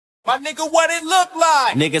My nigga, what it look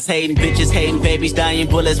like? Niggas hating, bitches hating, babies dying,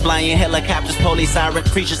 bullets flying, helicopters, police siren,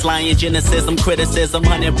 preachers lying, cynicism, criticism,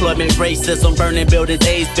 unemployment, racism, burning buildings,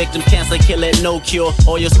 AIDS victims, cancer killing, no cure,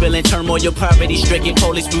 oil spilling, turmoil, poverty stricken,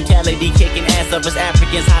 police brutality, kicking ass of us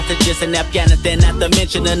Africans, hostages in Afghanistan, not to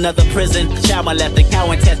mention another prison, child molesting, cow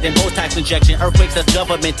intestine, Botox injection, earthquakes that's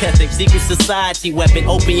government testing, secret society weapon,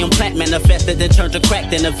 opium plant manifested, then turned to crack,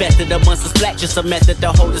 then invested amongst us black, just a method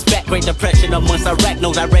to hold us back, great depression amongst Iraq,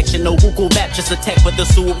 no direction. No Google map, just a tech for the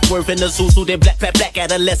zoo. Swerving the zoo, then black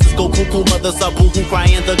adolescents go cuckoo. Mothers are boo-hoo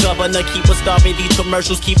crying. The governor keep us starving. These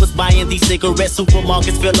commercials keep us buying these cigarettes.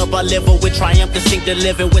 Supermarkets fill up our liver with triumph. Distinctive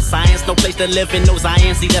living with science. No place to live in. No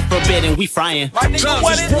Zion. See, that's forbidden. We frying. My nigga,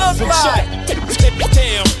 what it look like?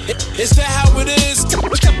 Damn, is that how it is?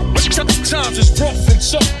 Times is rough and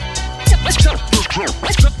tough.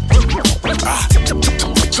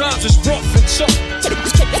 Times is rough and tough.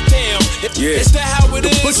 Damn, is that how it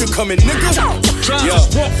is? The butcher coming, nigga. Times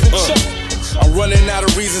is rough and tough. I'm running out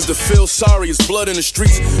of reasons to feel sorry. It's blood in the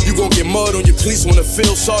streets. You gon' get mud on your cleats when it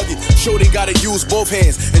feels soggy. Sure they gotta use both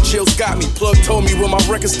hands, and chills got me. Plug told me when my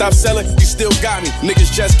record stopped selling, you still got me.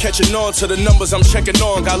 Niggas just catching on to the numbers I'm checking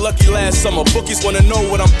on. Got lucky last summer, bookies wanna know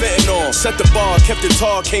what I'm betting on. Set the bar, kept it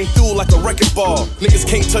tall, came through like a wrecking ball. Niggas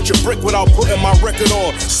can't touch a brick without putting my record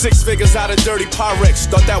on. 6 figures out of dirty Pyrex,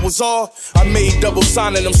 thought that was all? I made double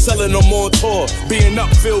signing, I'm selling them on tour. Being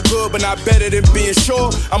up feel good, but not better than being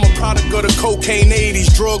sure. I'm a product of the cocaine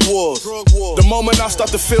 80s, drug wars. The moment I start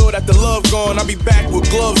to feel that the love gone, I'll be back with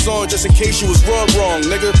gloves on just in case you was rubbed wrong,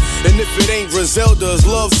 nigga. And if it ain't Griselda's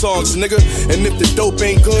love songs, nigga. And if the dope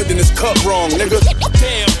ain't good, then it's cut wrong, nigga.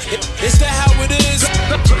 Damn, is that how it is?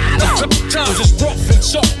 Times is rough and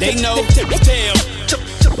tough. They know. Damn.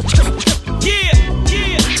 Yeah.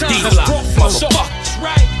 Times is rough and tough.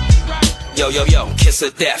 Right. Yo, kiss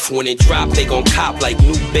of death. When it drop, they gon' cop like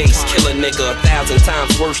new bass. Kill a nigga 1,000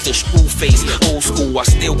 times worse than screw face. Old school, I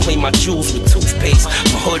still clean my jewels with toothpaste.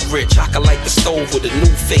 My hood rich, I can light the stove with a new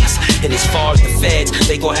face. And as far as the feds,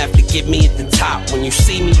 they gon' have to get me at the top. When you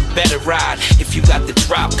see me, you better ride if you got the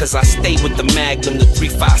drop. Cause I stay with the Magnum, the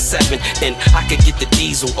 357. And I could get the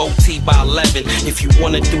diesel, OT by 11. If you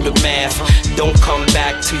wanna do the math, don't come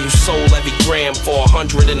back till you sold every gram for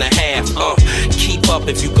 150. Keep up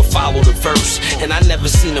if you can follow the verse. And I never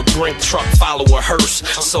seen a Brink truck follow a hearse.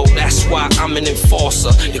 So that's why I'm an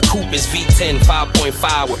enforcer. The coupe is V10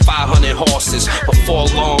 5.5 with 500 horses. Before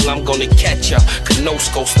long I'm gonna catch ya.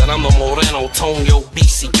 Conosco, that I'm a Moreno, Tonio,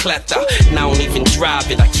 bicicleta. And I don't even drive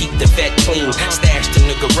it, I keep the vet clean. Stashed in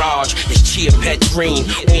the garage, it's Chia Pet Green.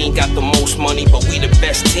 We ain't got the most money, but we the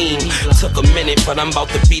best team. Took a minute, but I'm about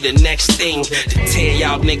to be the next thing to tear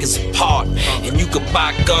y'all niggas apart. And you can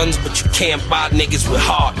buy guns, but you can't buy niggas with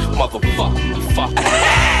heart. Motherfucker. Fuck.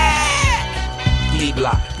 Lead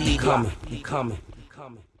block, lead coming, lead coming.